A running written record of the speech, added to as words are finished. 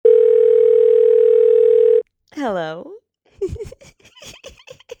Hello.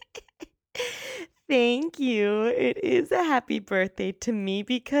 Thank you. It is a happy birthday to me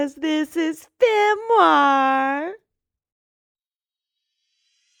because this is Femoir.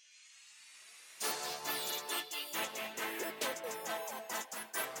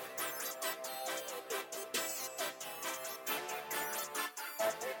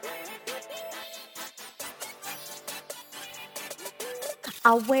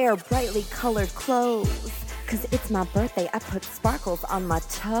 I'll wear brightly colored clothes. 'Cause it's my birthday, I put sparkles on my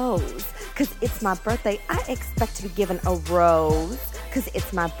toes. 'Cause it's my birthday, I expect to be given a rose. 'Cause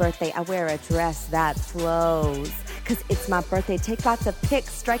it's my birthday, I wear a dress that flows. 'Cause it's my birthday, take lots of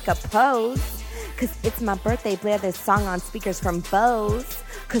pics, strike a pose. 'Cause it's my birthday, blare this song on speakers from Bose.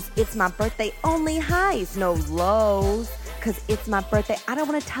 'Cause it's my birthday, only highs, no lows. 'Cause it's my birthday, I don't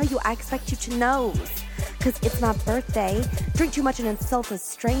want to tell you, I expect you to know. 'Cause it's my birthday, drink too much and insult a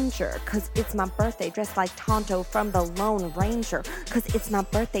stranger. 'Cause it's my birthday, dressed like Tonto from the Lone Ranger. 'Cause it's my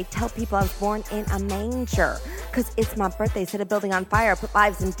birthday, tell people I was born in a manger. 'Cause it's my birthday, set a building on fire, put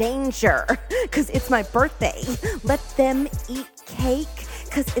lives in danger. 'Cause it's my birthday, let them eat cake.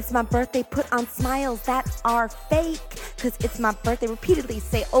 'Cause it's my birthday, put on smiles that are fake. 'Cause it's my birthday, repeatedly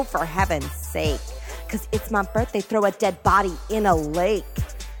say, oh, for heaven's sake. 'Cause it's my birthday, throw a dead body in a lake.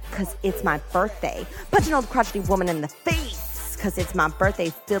 'Cause it's my birthday, punch an old crotchety woman in the face. 'Cause it's my birthday,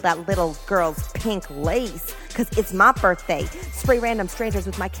 steal that little girl's pink lace. 'Cause it's my birthday, spray random strangers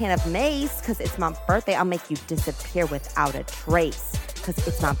with my can of mace. 'Cause it's my birthday, I'll make you disappear without a trace. 'Cause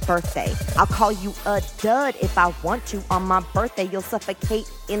it's my birthday, I'll call you a dud if I want to. On my birthday, you'll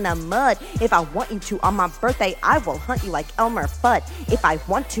suffocate in the mud. If I want you to, on my birthday, I will hunt you like Elmer Fudd. If I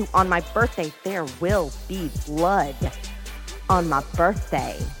want to, on my birthday, there will be blood. On my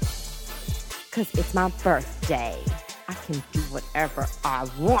birthday, 'cause it's my birthday, I can do whatever I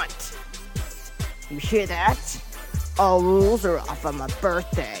want. You hear that? All rules are off on my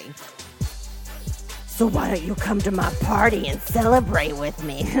birthday. So why don't you come to my party and celebrate with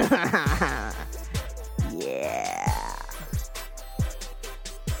me? Yeah.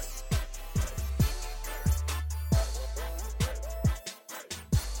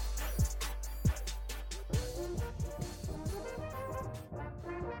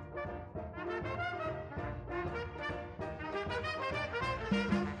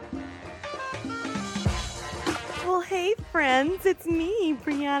 Well, hey, friends, it's me,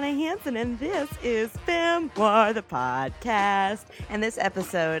 Brianna Hansen, and this is Femoir, the podcast. And this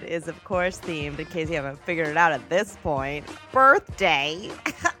episode is, of course, themed, in case you haven't figured it out at this point, birthday.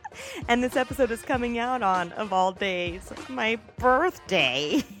 And this episode is coming out on, of all days, my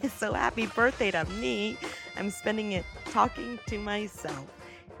birthday. So happy birthday to me. I'm spending it talking to myself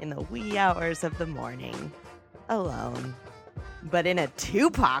in the wee hours of the morning, alone. But in a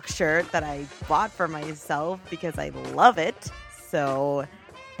Tupac shirt that I bought for myself because I love it. So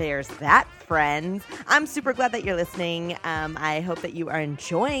there's that, friends. I'm super glad that you're listening. I hope that you are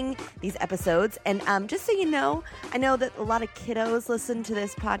enjoying these episodes. And just so you know, I know that a lot of kiddos listen to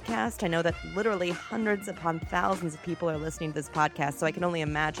this podcast. I know that literally hundreds upon thousands of people are listening to this podcast. So I can only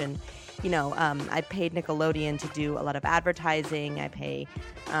imagine, I paid Nickelodeon to do a lot of advertising. I pay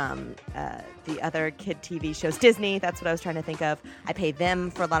the other kid TV shows, Disney, that's what I was trying to think of. I pay them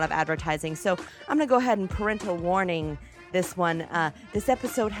for a lot of advertising. So I'm going to go ahead and parental warning this one. This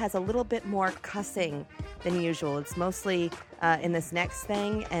episode has a little bit more cussing than usual. It's mostly in this next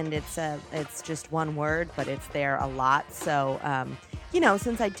thing, and it's just one word, but it's there a lot. So,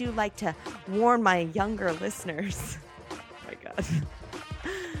 since I do like to warn my younger listeners, oh my God.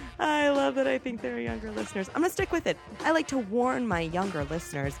 I love that I think they're younger listeners. I'm going to stick with it. I like to warn my younger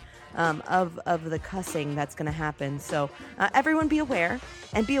listeners of the cussing that's going to happen. So everyone be aware,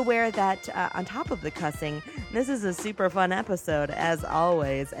 and be aware that on top of the cussing, this is a super fun episode as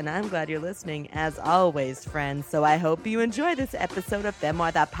always, and I'm glad you're listening as always, friends. So I hope you enjoy this episode of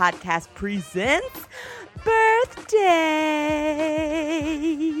Femoir, the podcast presents Birthday.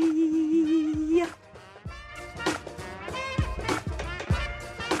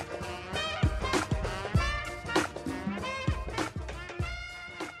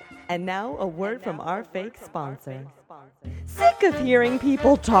 And now, a word from our fake sponsor. Sick of hearing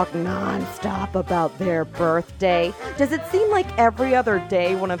people talk nonstop about their birthday? Does it seem like every other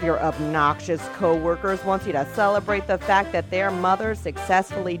day one of your obnoxious coworkers wants you to celebrate the fact that their mother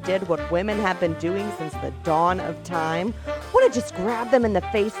successfully did what women have been doing since the dawn of time? Want to just grab them in the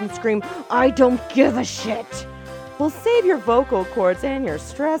face and scream, "I don't give a shit"? Well, save your vocal cords and your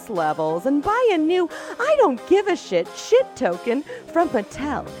stress levels and buy a new I don't give a shit token from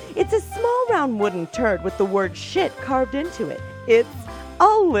Mattel. It's a small round wooden turd with the word shit carved into it. It's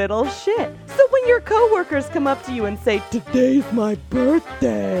a little shit. So when your coworkers come up to you and say, "Today's my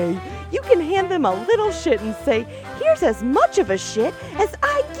birthday," you can hand them a little shit and say, "Here's as much of a shit as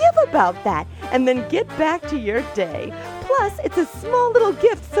I give about that," and then get back to your day. Plus, it's a small little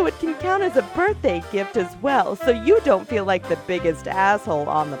gift, so it can count as a birthday gift as well, so you don't feel like the biggest asshole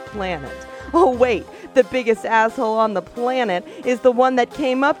on the planet. Oh wait, the biggest asshole on the planet is the one that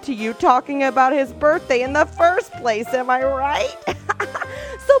came up to you talking about his birthday in the first place, am I right?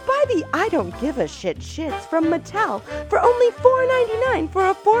 So buy the I Don't Give a Shit shits from Mattel for only $4.99 for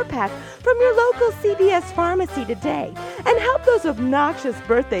a 4-pack from your local CVS pharmacy today. And help those obnoxious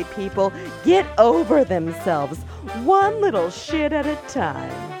birthday people get over themselves, one little shit at a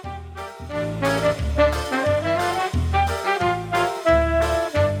time.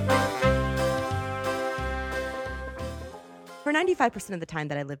 For 95% of the time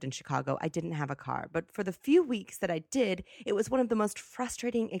that I lived in Chicago, I didn't have a car. But for the few weeks that I did, it was one of the most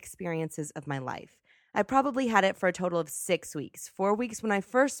frustrating experiences of my life. I probably had it for a total of 6 weeks. 4 weeks when I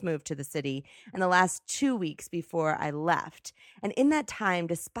first moved to the city, and the last 2 weeks before I left. And in that time,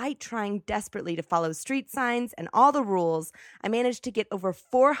 despite trying desperately to follow street signs and all the rules, I managed to get over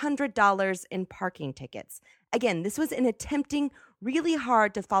 $400 in parking tickets. Again, this was in attempting really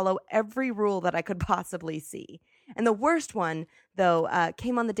hard to follow every rule that I could possibly see. And the worst one, though,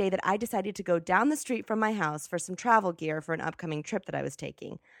 came on the day that I decided to go down the street from my house for some travel gear for an upcoming trip that I was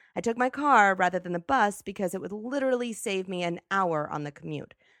taking. I took my car rather than the bus because it would literally save me an hour on the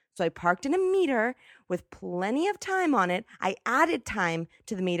commute. So I parked in a meter with plenty of time on it. I added time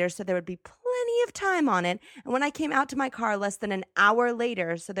to the meter so there would be plenty of time on it. And when I came out to my car less than an hour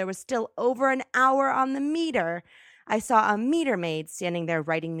later, so there was still over an hour on the meter, I saw a meter maid standing there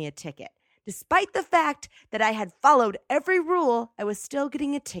writing me a ticket. Despite the fact that I had followed every rule, I was still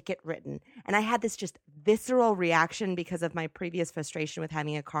getting a ticket written. And I had this just visceral reaction because of my previous frustration with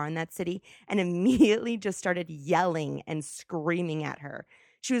having a car in that city, and immediately just started yelling and screaming at her.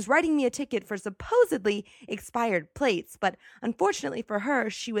 She was writing me a ticket for supposedly expired plates, but unfortunately for her,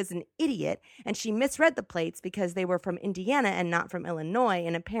 she was an idiot, and she misread the plates because they were from Indiana and not from Illinois,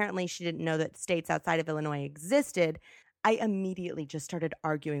 and apparently she didn't know that states outside of Illinois existed. I immediately just started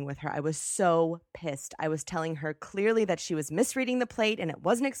arguing with her. I was so pissed. I was telling her clearly that she was misreading the plate and it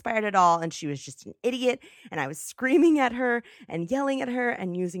wasn't expired at all, and she was just an idiot, and I was screaming at her and yelling at her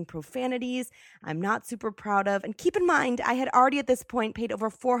and using profanities I'm not super proud of. And keep in mind, I had already at this point paid over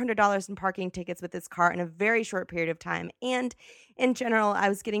 $400 in parking tickets with this car in a very short period of time, and in general, I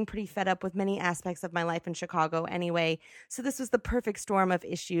was getting pretty fed up with many aspects of my life in Chicago anyway, so this was the perfect storm of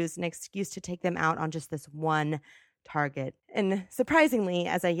issues, an excuse to take them out on just this one target. And surprisingly,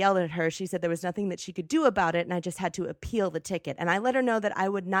 as I yelled at her, she said there was nothing that she could do about it, and I just had to appeal the ticket. And I let her know that I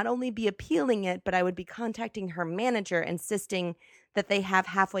would not only be appealing it, but I would be contacting her manager, insisting that they have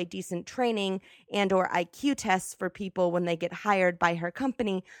halfway decent training and or IQ tests for people when they get hired by her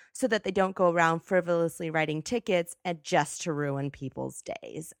company, so that they don't go around frivolously writing tickets and just to ruin people's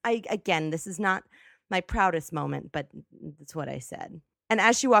days. Again, this is not my proudest moment, but that's what I said. And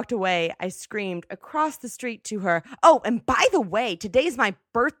as she walked away, I screamed across the street to her, "Oh, and by the way, today's my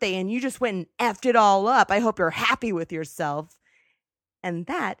birthday and you just went and effed it all up. I hope you're happy with yourself." And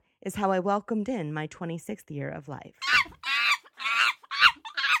that is how I welcomed in my 26th year of life.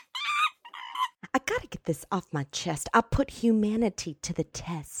 I gotta get this off my chest. I put humanity to the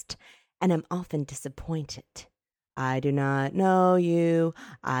test, and I'm often disappointed. I do not know you.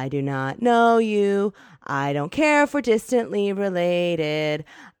 I do not know you. I don't care if we're distantly related.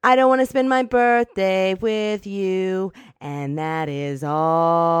 I don't want to spend my birthday with you. And that is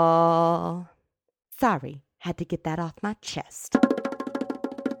all. Sorry, had to get that off my chest.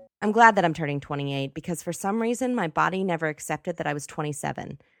 I'm glad that I'm turning 28 because for some reason my body never accepted that I was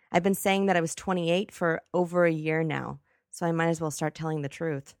 27. I've been saying that I was 28 for over a year now, so I might as well start telling the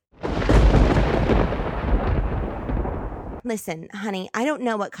truth. Listen, honey, I don't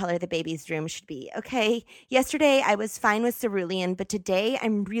know what color the baby's room should be, okay? Yesterday, I was fine with cerulean, but today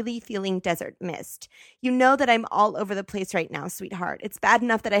I'm really feeling desert mist. You know that I'm all over the place right now, sweetheart. It's bad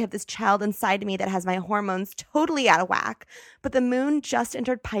enough that I have this child inside of me that has my hormones totally out of whack, but the moon just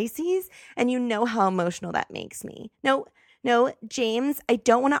entered Pisces, and you know how emotional that makes me. No, James, I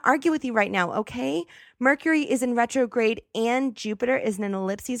don't want to argue with you right now, okay? Mercury is in retrograde and Jupiter is in an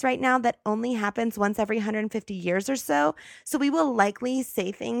ellipses right now that only happens once every 150 years or so. So we will likely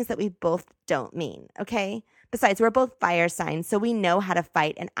say things that we both don't mean, okay? Besides, we're both fire signs, so we know how to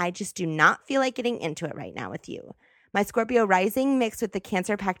fight, and I just do not feel like getting into it right now with you. My Scorpio rising mixed with the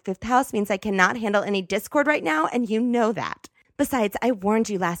Cancer packed 5th house means I cannot handle any discord right now, and you know that. Besides, I warned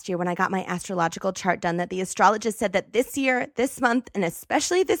you last year when I got my astrological chart done that the astrologist said that this year, this month, and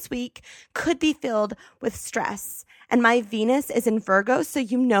especially this week could be filled with stress. And my Venus is in Virgo, so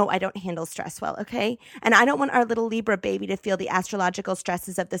you know I don't handle stress well, okay? And I don't want our little Libra baby to feel the astrological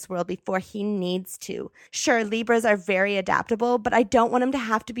stresses of this world before he needs to. Sure, Libras are very adaptable, but I don't want him to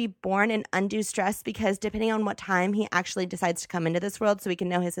have to be born in undue stress because depending on what time he actually decides to come into this world so we can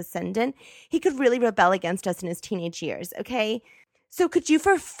know his ascendant, he could really rebel against us in his teenage years, okay? So could you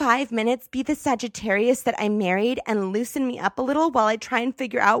for 5 minutes be the Sagittarius that I married and loosen me up a little while I try and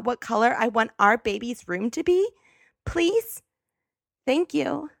figure out what color I want our baby's room to be? Please? Thank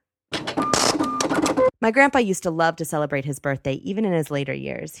you. My grandpa used to love to celebrate his birthday, even in his later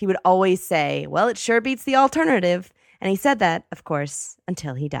years. He would always say, well, it sure beats the alternative. And he said that, of course,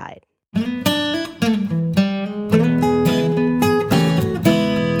 until he died. Hey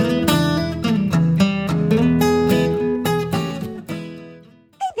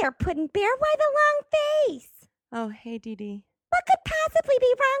there, Puddin' Bear. Why the long face? Oh, hey, Dee Dee. What could possibly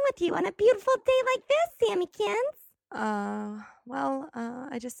be wrong with you on a beautiful day like this, Sammykins?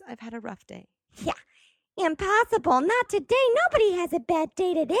 I've had a rough day. Yeah, impossible. Not today. Nobody has a bad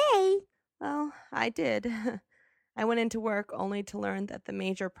day today. Well, I did. I went into work only to learn that the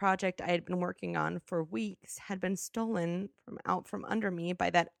major project I had been working on for weeks had been stolen from under me by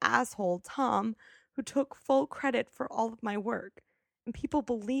that asshole Tom, who took full credit for all of my work. And people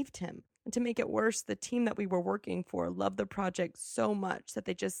believed him. And to make it worse, the team that we were working for loved the project so much that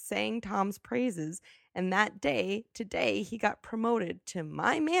they just sang Tom's praises. And that day, today, he got promoted to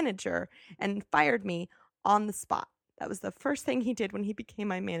my manager and fired me on the spot. That was the first thing he did when he became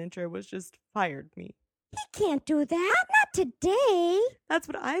my manager, was just fired me. He can't do that. Not today. That's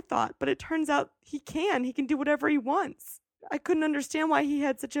what I thought, but it turns out he can. He can do whatever he wants. I couldn't understand why he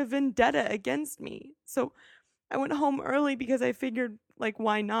had such a vendetta against me. So I went home early because I figured,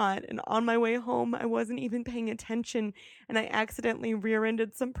 why not? And on my way home, I wasn't even paying attention, and I accidentally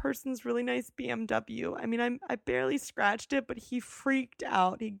rear-ended some person's really nice BMW. I mean, I barely scratched it, but he freaked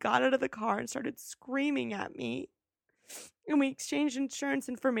out. He got out of the car and started screaming at me. And we exchanged insurance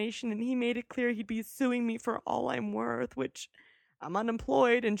information, and he made it clear he'd be suing me for all I'm worth, which I'm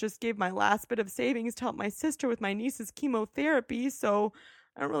unemployed and just gave my last bit of savings to help my sister with my niece's chemotherapy, so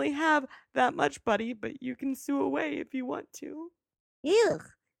I don't really have that much, buddy, but you can sue away if you want to. Ew,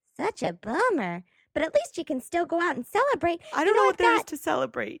 such a bummer. But at least you can still go out and celebrate. I don't know what there is to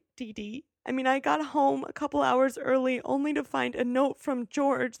celebrate, Dee Dee. I mean, I got home a couple hours early only to find a note from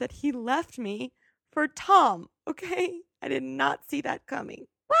George that he left me for Tom, okay? I did not see that coming.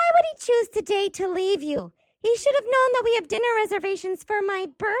 Why would he choose today to leave you? He should have known that we have dinner reservations for my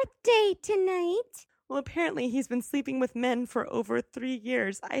birthday tonight. Well, apparently he's been sleeping with men for over 3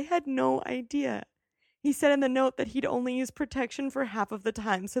 years. I had no idea. He said in the note that he'd only use protection for half of the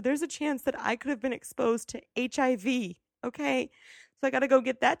time, so there's a chance that I could have been exposed to HIV, okay? So I gotta go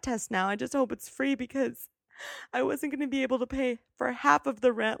get that test now. I just hope it's free because I wasn't gonna be able to pay for half of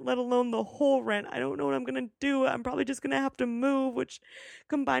the rent, let alone the whole rent. I don't know what I'm gonna do. I'm probably just gonna have to move, which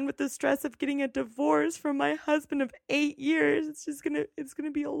combined with the stress of getting a divorce from my husband of 8 years, it's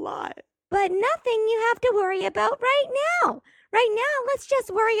gonna be a lot. But nothing you have to worry about right now. Right now, let's just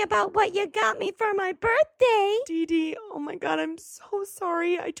worry about what you got me for my birthday. Dee Dee, oh my God, I'm so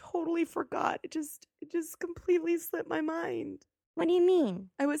sorry. I totally forgot. It just completely slipped my mind. What do you mean?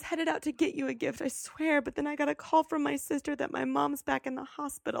 I was headed out to get you a gift, I swear, but then I got a call from my sister that my mom's back in the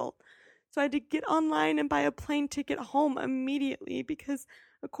hospital. So I had to get online and buy a plane ticket home immediately because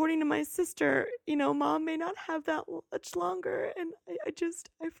according to my sister, Mom may not have that much longer, and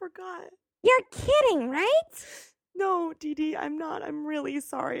I forgot. You're kidding, right? No, Dee Dee, I'm not. I'm really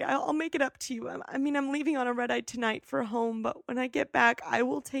sorry. I'll make it up to you. I'm leaving on a red-eye tonight for home, but when I get back, I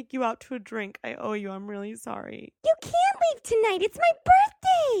will take you out to a drink. I owe you. I'm really sorry. You can't leave tonight. It's my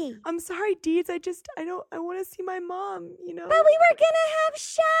birthday. I'm sorry, Deeds. I want to see my mom, But we were gonna have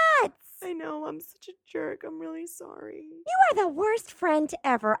shots. I know, I'm such a jerk. I'm really sorry. You are the worst friend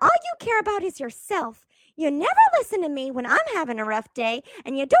ever. All you care about is yourself. You never listen to me when I'm having a rough day,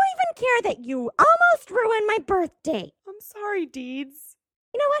 and you don't even care that you almost ruined my birthday. I'm sorry, Deeds.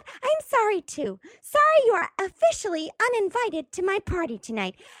 You know what? I'm sorry, too. Sorry you are officially uninvited to my party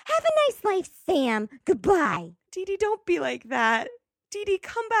tonight. Have a nice life, Sam. Goodbye. Dee Dee, don't be like that. Dee Dee,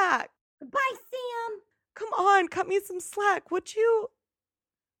 come back. Goodbye, Sam. Come on, cut me some slack, would you?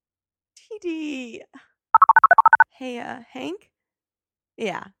 Dee Dee. Hey, Hank?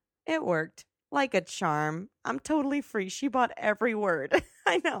 Yeah, it worked. Like a charm. I'm totally free. She bought every word.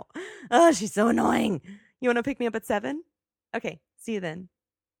 I know. Oh, she's so annoying. You want to pick me up at 7? Okay, see you then.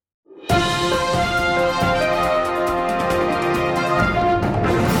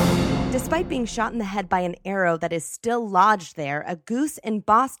 Despite being shot in the head by an arrow that is still lodged there, a goose in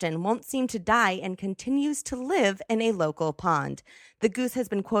Boston won't seem to die and continues to live in a local pond. The goose has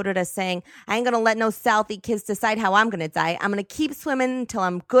been quoted as saying, "I ain't gonna let no Southie kids decide how I'm gonna die. I'm gonna keep swimming until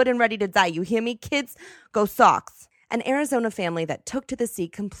I'm good and ready to die. You hear me, kids? Go Sox." An Arizona family that took to the sea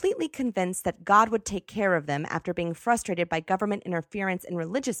completely convinced that God would take care of them after being frustrated by government interference in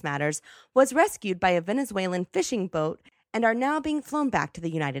religious matters was rescued by a Venezuelan fishing boat and are now being flown back to the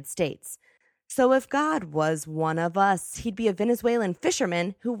United States. So if God was one of us, he'd be a Venezuelan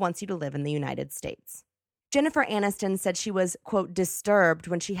fisherman who wants you to live in the United States. Jennifer Aniston said she was, quote, disturbed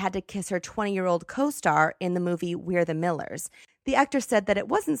when she had to kiss her 20-year-old co-star in the movie We're the Millers. The actor said that it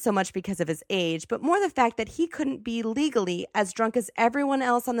wasn't so much because of his age, but more the fact that he couldn't be legally as drunk as everyone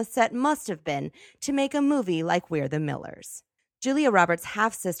else on the set must have been to make a movie like We're the Millers. Julia Roberts'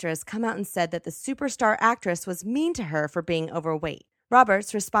 half-sister has come out and said that the superstar actress was mean to her for being overweight.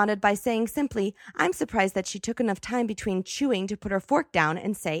 Roberts responded by saying simply, "I'm surprised that she took enough time between chewing to put her fork down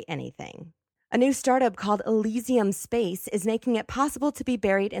and say anything." A new startup called Elysium Space is making it possible to be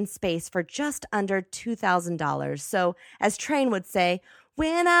buried in space for just under $2,000. So, as Train would say,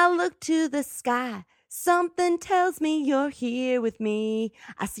 "When I look to the sky, something tells me you're here with me.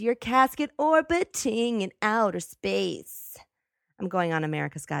 I see your casket orbiting in outer space." I'm going on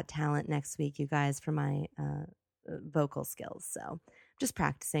America's Got Talent next week, you guys, for my vocal skills. So, just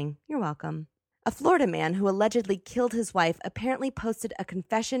practicing. You're welcome. A Florida man who allegedly killed his wife apparently posted a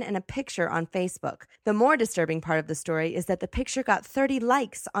confession and a picture on Facebook. The more disturbing part of the story is that the picture got 30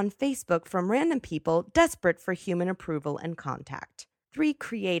 likes on Facebook from random people desperate for human approval and contact. 3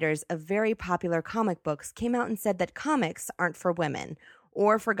 creators of very popular comic books came out and said that comics aren't for women,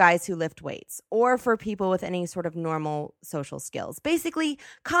 or for guys who lift weights, or for people with any sort of normal social skills. Basically,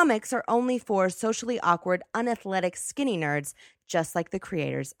 comics are only for socially awkward, unathletic, skinny nerds, just like the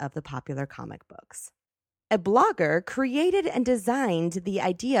creators of the popular comic books. A blogger created and designed the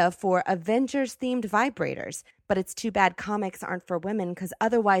idea for Avengers-themed vibrators, but it's too bad comics aren't for women because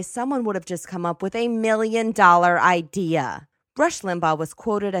otherwise someone would have just come up with $1 million idea. Rush Limbaugh was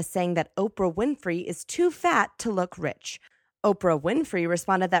quoted as saying that Oprah Winfrey is too fat to look rich. Oprah Winfrey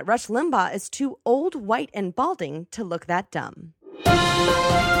responded that Rush Limbaugh is too old, white, and balding to look that dumb.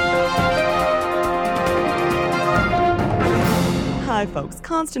 Hi, folks.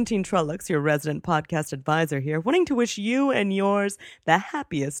 Constantine Trollocs, your resident podcast advisor here, wanting to wish you and yours the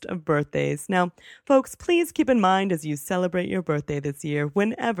happiest of birthdays. Now, folks, please keep in mind as you celebrate your birthday this year,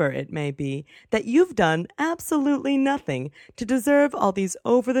 whenever it may be, that you've done absolutely nothing to deserve all these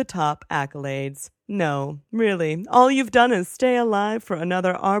over-the-top accolades. No, really. All you've done is stay alive for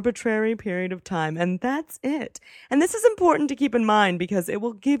another arbitrary period of time, and that's it. And this is important to keep in mind because it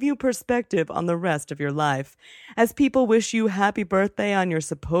will give you perspective on the rest of your life. As people wish you happy birthday on your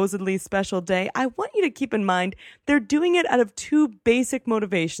supposedly special day, I want you to keep in mind they're doing it out of 2 basic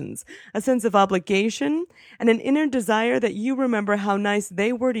motivations: a sense of obligation and an inner desire that you remember how nice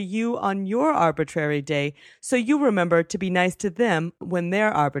they were to you on your arbitrary day, so you remember to be nice to them when their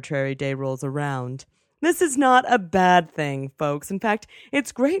arbitrary day rolls around. This is not a bad thing, folks. In fact,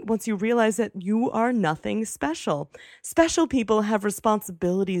 it's great once you realize that you are nothing special. Special people have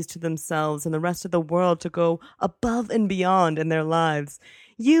responsibilities to themselves and the rest of the world to go above and beyond in their lives.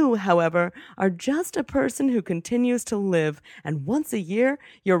 You, however, are just a person who continues to live, and once a year,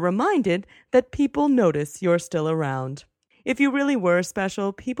 you're reminded that people notice you're still around. If you really were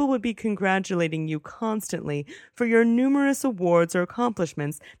special, people would be congratulating you constantly for your numerous awards or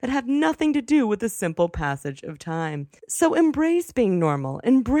accomplishments that have nothing to do with the simple passage of time. So embrace being normal,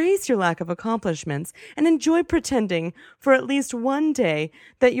 embrace your lack of accomplishments, and enjoy pretending for at least one day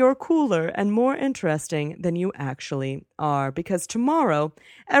that you're cooler and more interesting than you actually are, because tomorrow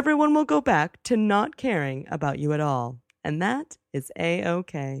everyone will go back to not caring about you at all. And that is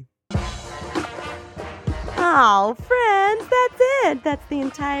A-okay. Oh, friends, that's it. That's the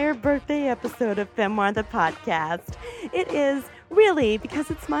entire birthday episode of Femoir the podcast. It is really,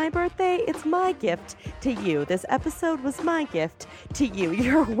 because it's my birthday, it's my gift to you. This episode was my gift to you.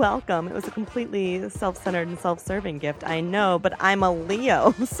 You're welcome. It was a completely self-centered and self-serving gift, I know, but I'm a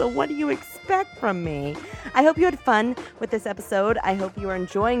Leo, so what do you expect from me? I hope you had fun with this episode. I hope you are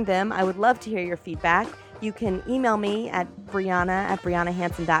enjoying them. I would love to hear your feedback. You can email me at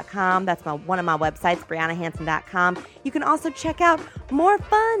Brianna@BriannaHanson.com. That's one of my websites, BriannaHanson.com. You can also check out more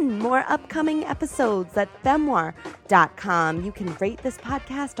upcoming episodes at Femoir.com. You can rate this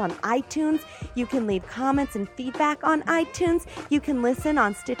podcast on iTunes. You can leave comments and feedback on iTunes. You can listen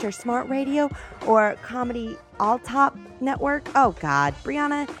on Stitcher Smart Radio or Comedy All Top Network. Oh, God.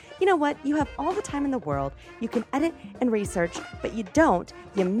 Brianna, you know what? You have all the time in the world. You can edit and research, but you don't.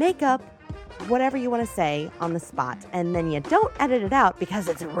 You make up whatever you want to say on the spot, and then you don't edit it out because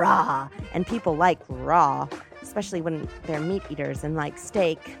it's raw, and people like raw, especially when they're meat eaters and like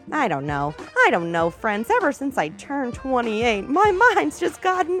steak. I don't know, friends. Ever since I turned 28, my mind's just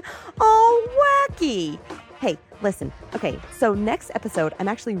gotten all wacky. Hey, listen. Okay, so next episode, I'm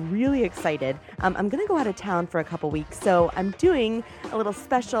actually really excited. I'm going to go out of town for a couple weeks, so I'm doing a little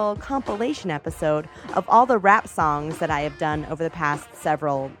special compilation episode of all the rap songs that I have done over the past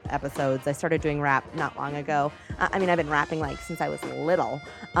several episodes. I started doing rap not long ago. I've been rapping like since I was little,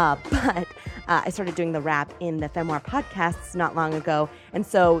 but I started doing the rap in the Femoir podcasts not long ago, and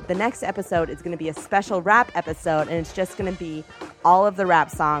so the next episode is going to be a special rap episode, and it's just going to be all of the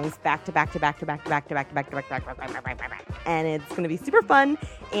rap songs back to back to back to back to back to back to back to back to back to back. And it's going to be super fun,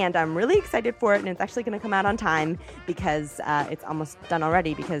 and I'm really excited for it, and it's actually going to come out on time because it's almost done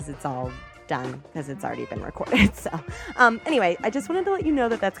already because it's all done because it's already been recorded. So anyway, I just wanted to let you know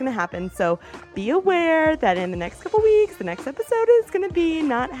that that's going to happen. So be aware that in the next couple weeks, the next episode is going to be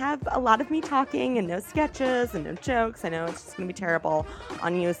not have a lot of me talking and no sketches and no jokes. I know it's just going to be terrible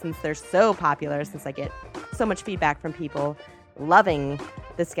on you since they're so popular, since I get so much feedback from people loving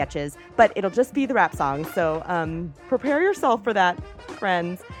the sketches, but it'll just be the rap songs. So prepare yourself for that,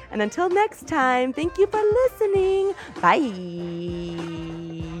 friends. And until next time, thank you for listening. Bye.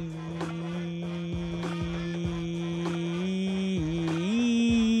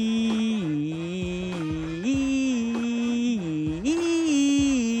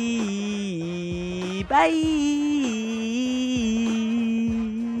 Bye.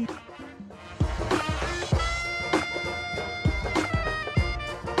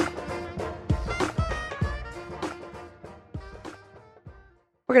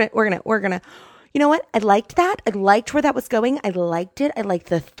 We're gonna, you know what? I liked that. I liked where that was going. I liked it. I liked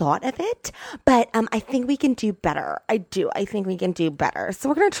the thought of it, but I think we can do better. I think we can do better. So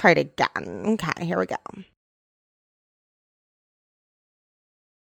we're going to try it again. Okay, here we go.